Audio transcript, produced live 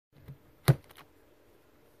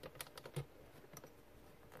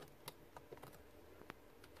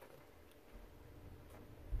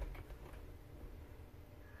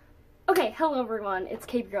Hello everyone, it's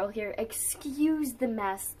Cape Girl here. Excuse the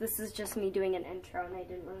mess. This is just me doing an intro and I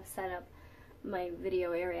didn't want to set up my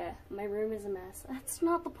video area. My room is a mess. That's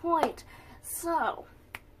not the point. So,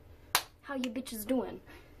 how you bitches doing?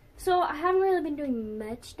 So, I haven't really been doing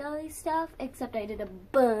much dolly stuff, except I did a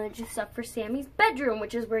bunch of stuff for Sammy's bedroom,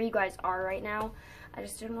 which is where you guys are right now. I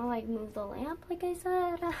just didn't want to move the lamp like I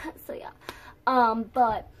said. So yeah.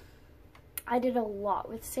 But I did a lot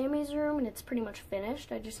with Sammy's room, and it's pretty much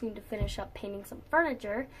finished. I just need to finish up painting some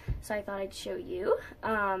furniture, so I thought I'd show you.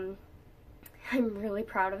 I'm really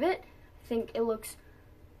proud of it. I think it looks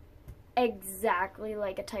exactly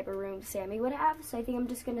like a type of room Sammy would have, so I think I'm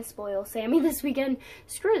just gonna spoil Sammy this weekend.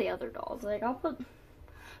 Screw the other dolls. Like,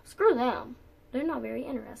 screw them. They're not very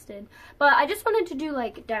interested. But I just wanted to do,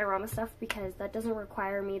 like, diorama stuff because that doesn't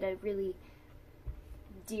require me to really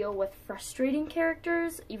deal with frustrating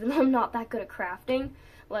characters, even though I'm not that good at crafting.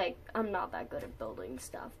 Like, I'm not that good at building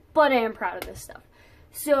stuff, but I am proud of this stuff.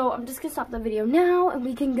 So I'm just gonna stop the video now and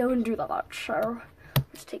we can go and do the lot. So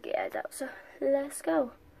let's take your eyes out. So let's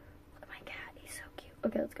go. Look at my cat, he's so cute.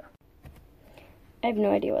 Okay, let's go. I have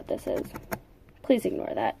no idea what this is. Please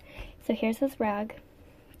ignore that. So here's this rag.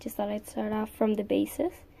 Just thought I'd start off from the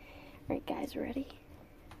basis. Alright guys, ready?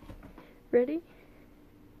 Ready?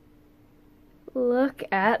 Look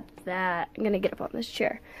at that. I'm gonna get up on this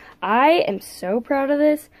chair. I am so proud of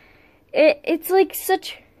this. It's like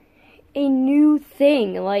such a new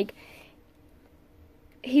thing. Like,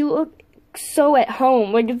 he looks so at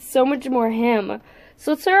home. Like, it's so much more him.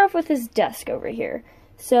 So let's start off with his desk over here.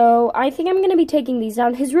 So I think I'm gonna be taking these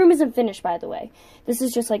down. His room isn't finished, by the way. This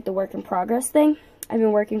is just like the work in progress thing. I've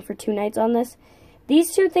been working for 2 nights on this.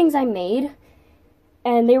 These 2 things I made,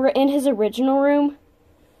 and they were in his original room.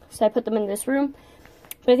 So I put them in this room.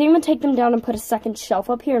 But I think I'm going to take them down and put a second shelf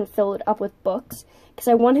up here and fill it up with books. Because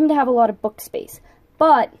I want him to have a lot of book space.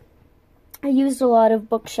 But I used a lot of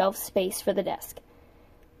bookshelf space for the desk.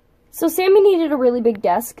 So Sammy needed a really big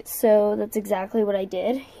desk. So that's exactly what I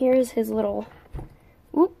did. Here's his little...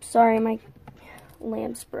 Oops, sorry, my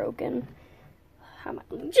lamp's broken.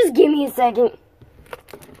 Just give me a second.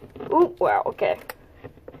 Oop, wow, okay.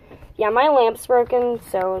 Yeah, my lamp's broken,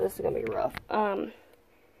 so this is going to be rough.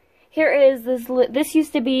 Here is this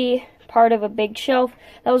used to be part of a big shelf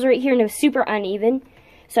that was right here, and it was super uneven.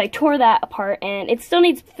 So I tore that apart, and it still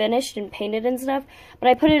needs finished and painted and stuff. But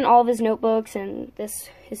I put in all of his notebooks and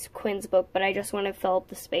his Quinn's book, but I just want to fill up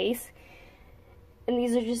the space. And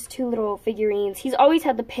these are just 2 little figurines. He's always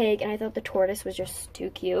had the pig, and I thought the tortoise was just too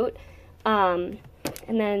cute. And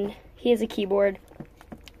then he has a keyboard.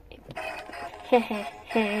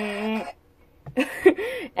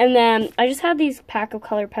 And then I just had these pack of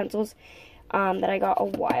color pencils that I got a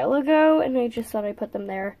while ago, and I just thought I'd put them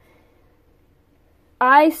there.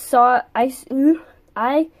 I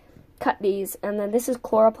cut these, and then this is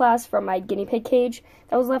chloroplast from my guinea pig cage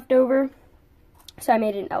that was left over. So I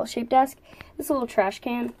made an L-shaped desk. This little trash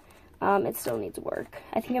can, it still needs work.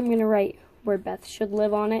 I think I'm gonna write where Beth should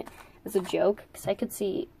live on it as a joke, because I could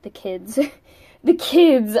see the kids. The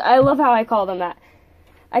kids, I love how I call them that.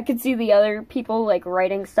 I could see the other people, like,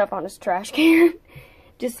 writing stuff on his trash can.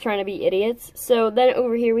 Just trying to be idiots. So then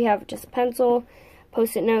over here we have just pencil,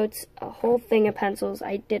 post-it notes, a whole thing of pencils.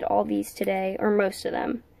 I did all these today, or most of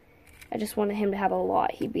them. I just wanted him to have a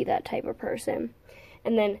lot. He'd be that type of person.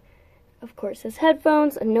 And then, of course, his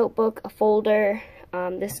headphones, a notebook, a folder.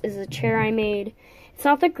 This is a chair I made. It's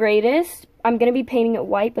not the greatest. I'm going to be painting it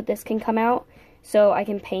white, but this can come out, so I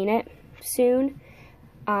can paint it soon.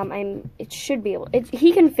 It should be able,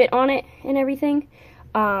 he can fit on it and everything,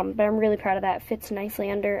 but I'm really proud of that. It fits nicely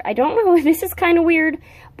under. I don't know, this is kind of weird,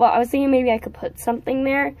 but I was thinking maybe I could put something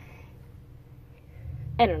there.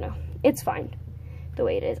 I don't know. It's fine the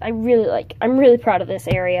way it is. I'm really proud of this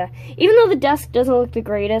area. Even though the desk doesn't look the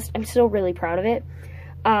greatest, I'm still really proud of it.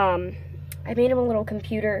 I made him a little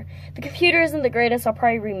computer. The computer isn't the greatest. I'll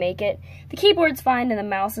probably remake it. The keyboard's fine and the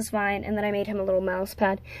mouse is fine. And then I made him a little mouse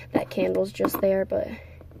pad. That candle's just there, but...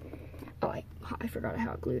 Oh, I forgot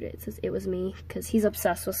how I glued it. It says it was me, because he's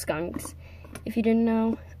obsessed with skunks, if you didn't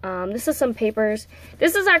know. This is some papers.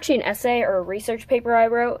 This is actually an essay or a research paper I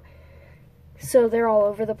wrote. So they're all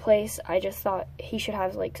over the place. I just thought he should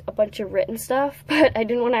have, like, a bunch of written stuff, but I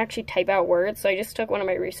didn't want to actually type out words, so I just took one of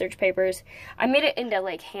my research papers. I made it into,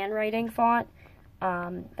 like, handwriting font.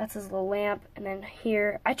 That's his little lamp. And then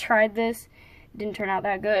here, I tried this. It didn't turn out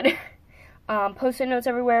that good. Post-it notes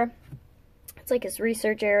everywhere. It's like his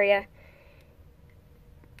research area.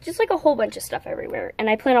 Just like a whole bunch of stuff everywhere. And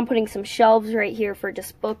I plan on putting some shelves right here for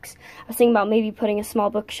just books. I was thinking about maybe putting a small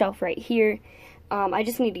bookshelf right here. I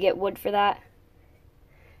just need to get wood for that.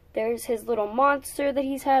 There's his little monster that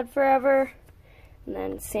he's had forever. And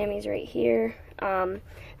then Sammy's right here.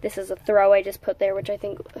 This is a throw I just put there, which I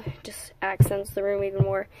think just accents the room even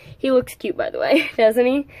more. He looks cute, by the way, doesn't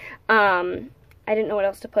he? I didn't know what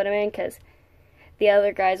else to put him in because the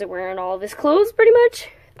other guys are wearing all of his clothes pretty much.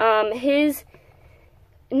 His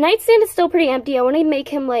nightstand is still pretty empty. I want to make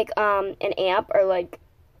him like an amp, or like,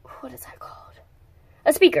 what is that called?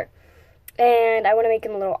 A speaker. And I want to make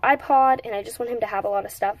him a little iPod, and I just want him to have a lot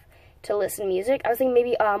of stuff to listen to music. I was thinking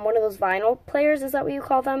maybe one of those vinyl players, is that what you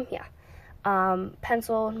call them? Yeah.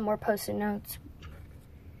 Pencil, more post-it notes.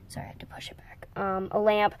 Sorry, I have to push it back. A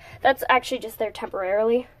lamp. That's actually just there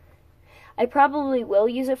temporarily. I probably will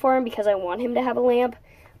use it for him because I want him to have a lamp,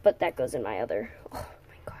 but that goes in my other, oh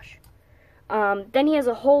my gosh. Then he has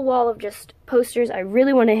a whole wall of just posters. I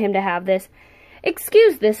really wanted him to have this.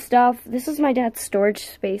 Excuse this stuff. This is my dad's storage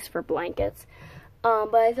space for blankets.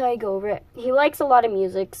 But I thought I'd go over it. He likes a lot of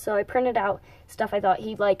music, so I printed out stuff I thought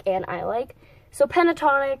he'd like and I like. So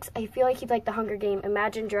Pentatonics, I feel like he'd like the Hunger Game.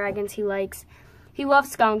 Imagine Dragons, he likes. He loves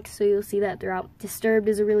Skunk, so you'll see that throughout. Disturbed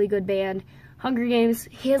is a really good band. Hunger Games,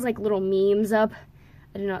 he has like little memes up.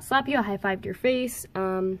 I did not slap you, I high-fived your face.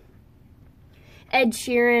 Ed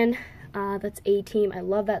Sheeran, that's A-Team, I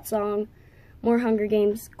love that song. More Hunger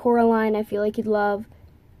Games. Coraline, I feel like he'd love.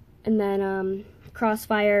 And then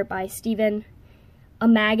Crossfire by Steven. A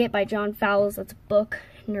Maggot by John Fowles, that's a book.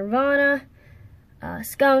 Nirvana.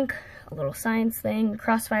 Skunk, a little science thing.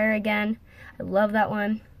 Crossfire again, I love that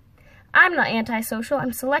one. I'm not antisocial,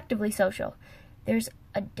 I'm selectively social. There's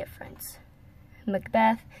a difference.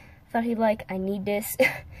 Macbeth, thought he'd like. I Need This.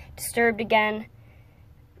 Disturbed again.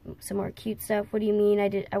 Some more cute stuff. What do you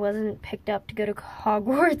mean? I wasn't picked up to go to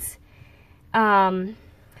Hogwarts.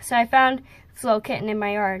 So I found this little kitten in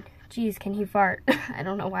my yard. Jeez, can he fart? I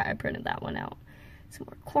don't know why I printed that one out. Some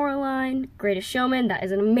more Coraline. Greatest Showman. That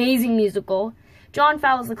is an amazing musical. John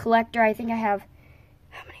Fowles, The Collector. I think I have,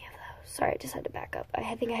 how many of those? Sorry, I just had to back up.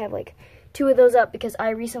 I think I have like 2 of those up because I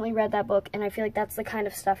recently read that book and I feel like that's the kind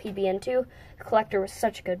of stuff he'd be into. The Collector was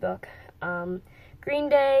such a good book. Green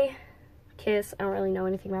Day. Kiss. I don't really know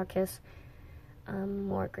anything about Kiss.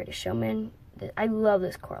 More Greatest Showman. I love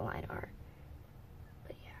this Coraline art.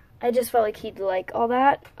 But yeah, I just felt like he'd like all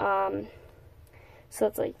that. So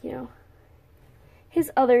it's like, you know, his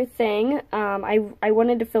other thing. I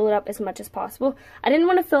wanted to fill it up as much as possible. I didn't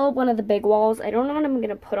want to fill up one of the big walls. I don't know what I'm going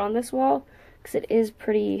to put on this wall because it is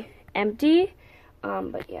pretty empty.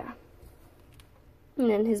 But yeah. And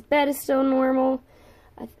then his bed is still normal.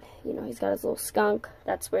 You know, he's got his little skunk.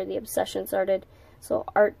 That's where the obsession started. So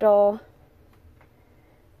art doll.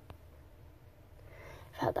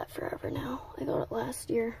 I've had that forever now. I got it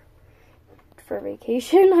last year for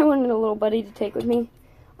vacation. I wanted a little buddy to take with me.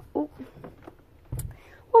 Ooh.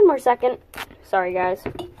 One more second. Sorry, guys.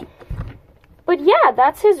 But yeah,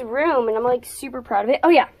 that's his room, and I'm like super proud of it. Oh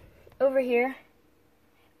yeah, over here,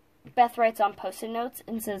 Beth writes on post-it notes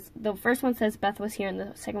and says, the first one says Beth was here, and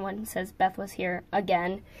the second one says Beth was here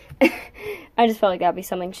again. I just felt like that'd be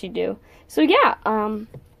something she'd do. So yeah,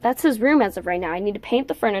 that's his room as of right now. I need to paint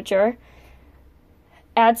the furniture,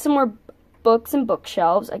 add some more books and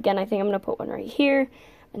bookshelves. Again, I think I'm going to put one right here,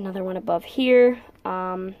 another one above here.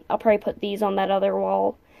 I'll probably put these on that other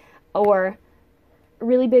wall, or a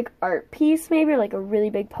really big art piece maybe, or like a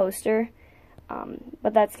really big poster.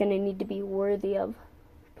 But that's going to need to be worthy of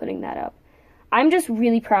putting that up. I'm just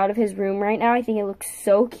really proud of his room right now. I think it looks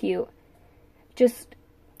so cute. Just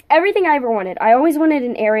everything I ever wanted. I always wanted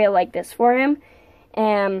an area like this for him,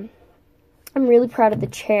 and I'm really proud of the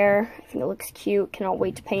chair. I think it looks cute. Cannot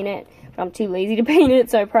wait to paint it, but I'm too lazy to paint it,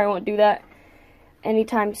 so I probably won't do that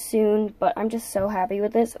anytime soon. But I'm just so happy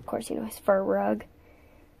with this. Of course, you know, his fur rug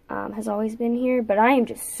has always been here, but I am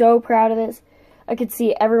just so proud of this. I could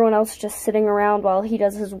see everyone else just sitting around while he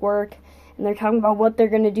does his work, and they're talking about what they're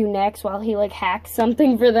going to do next while he, like, hacks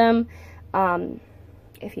something for them.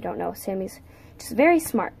 If you don't know, Sammy's just very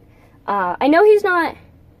smart. I know he's not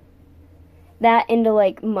that into,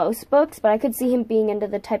 like, most books, but I could see him being into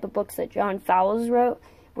the type of books that John Fowles wrote,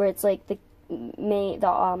 where it's, like, the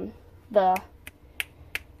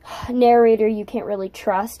narrator you can't really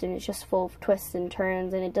trust, and it's just full of twists and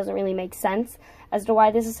turns, and it doesn't really make sense as to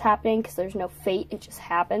why this is happening, because there's no fate, it just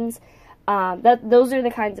happens. Those are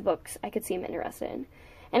the kinds of books I could see him interested in.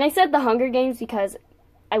 And I said The Hunger Games because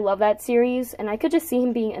I love that series, and I could just see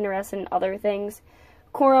him being interested in other things.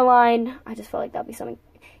 Coraline, I just felt like that'd be something.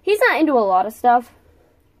 He's not into a lot of stuff.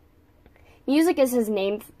 Music is his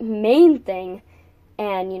main thing,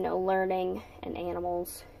 and, you know, learning and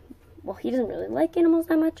animals. Well, he doesn't really like animals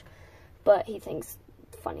that much, but he thinks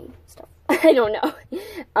funny stuff. I don't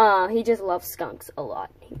know. He just loves skunks a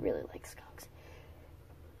lot. He really likes skunks.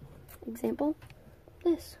 Example,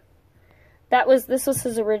 this. This was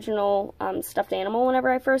his original stuffed animal whenever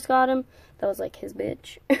I first got him. That was like his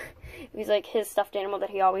bitch. He's like his stuffed animal that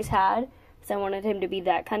he always had. So I wanted him to be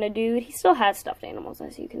that kind of dude. He still has stuffed animals,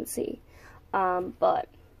 as you can see. But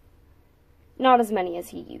not as many as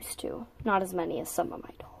he used to. Not as many as some of my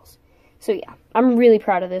dolls. So yeah, I'm really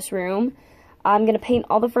proud of this room. I'm going to paint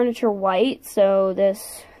all the furniture white. So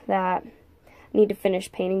I need to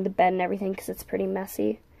finish painting the bed and everything because it's pretty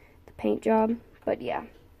messy, the paint job. But yeah,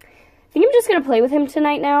 I think I'm just going to play with him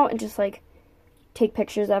tonight now and just like take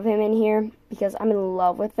pictures of him in here because I'm in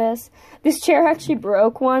love with this. This chair actually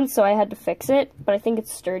broke once, so I had to fix it, but I think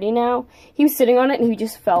it's sturdy now. He was sitting on it and he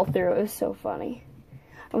just fell through. It was so funny.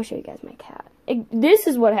 I will show you guys my cat. This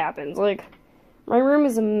is what happens. Like, my room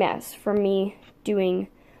is a mess from me doing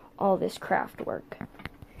all this craft work.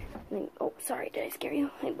 Oh, sorry, did I scare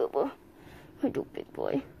you? Hey, boo-boo. Hey, big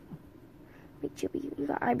boy. Wait, Chippy, you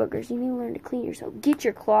got eye boogers. You need to learn to clean yourself. Get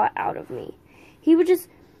your claw out of me.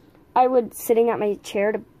 I would sitting at my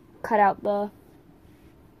chair to cut out the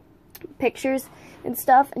pictures and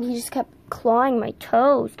stuff, and he just kept clawing my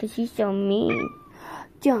toes because he's so mean.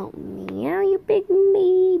 Don't meow, you big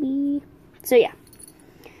baby. So yeah,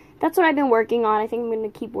 that's what I've been working on. I think I'm going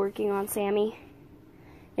to keep working on Sammy.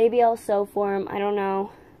 Maybe I'll sew for him. I don't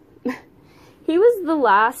know. He was the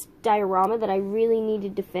last diorama that I really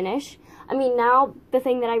needed to finish. I mean, now the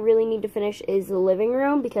thing that I really need to finish is the living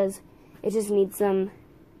room because it just needs some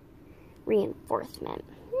reinforcement.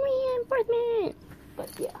 But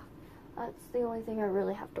yeah, that's the only thing I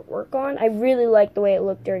really have to work on. I really like the way it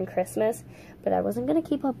looked during Christmas, but I wasn't going to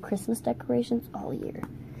keep up Christmas decorations all year.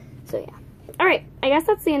 So yeah. Alright, I guess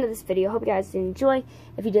that's the end of this video. Hope you guys did enjoy.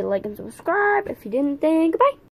 If you did, like and subscribe. If you didn't, then goodbye.